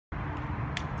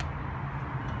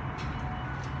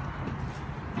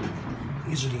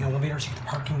These are the elevators with the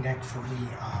parking deck for the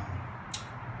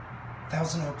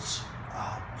Thousand Oaks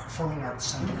Performing Arts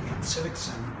Center and Civic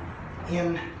Center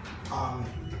in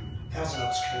Thousand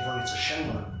Oaks, California. It's a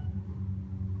Schindler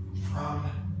from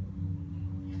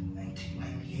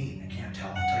 1998. I can't tell.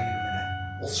 I'll tell you in a minute.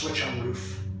 We'll switch on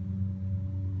roof.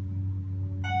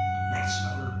 Nice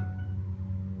motor.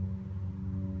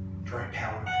 Dry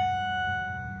powered.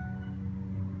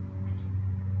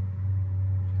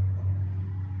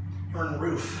 Burn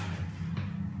roof.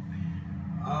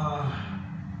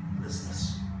 What is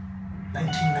this?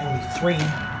 1993.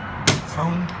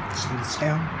 Phone. Slow this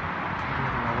down.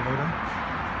 Elevator.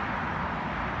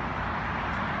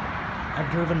 I've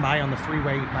driven by on the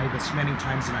freeway by this many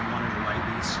times and I wanted to ride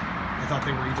these. I thought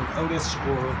they were either Otis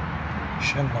or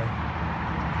Schindler.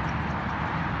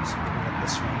 So we're looking at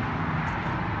this one.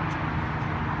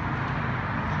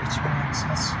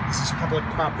 Access. This is public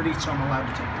property, so I'm allowed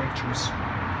to take pictures.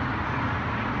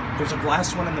 There's a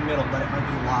glass one in the middle, but it might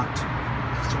be locked.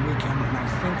 It's a weekend, and I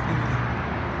think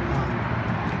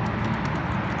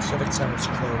the Civic Center's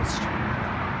closed.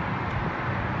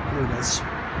 Here it is.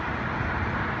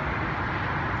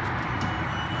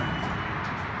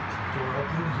 Door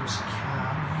open. Here's a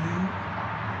cab view.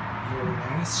 Very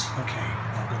nice. Okay,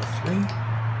 I'll go to 3.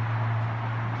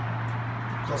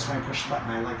 Close when I push the button.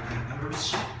 I like the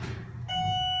numbers.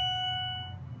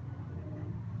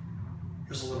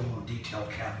 Here's a little more detailed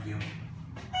cab view.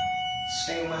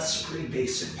 Stainless, pretty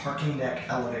basic parking deck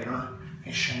elevator.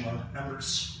 A Schindler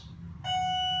numbers.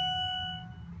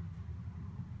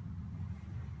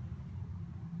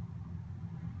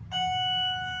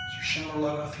 Here's your Schindler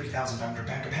logo, 3,500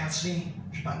 bed capacity.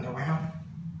 Push button to go out.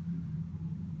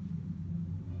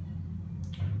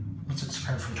 What's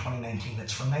expired from 2019?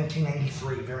 It's from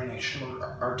 1993. Very nice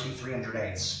Schindler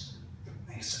RT300As.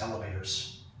 Nice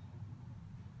elevators.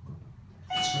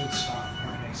 Smooth stop,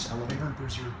 very nice elevator.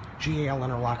 There's your GAL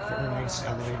interlock, very nice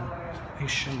elevator. Nice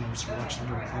Schindlers, watch the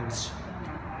door close.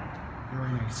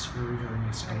 Very nice, very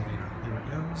nice elevator. There it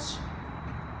goes.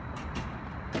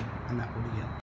 And that will be it.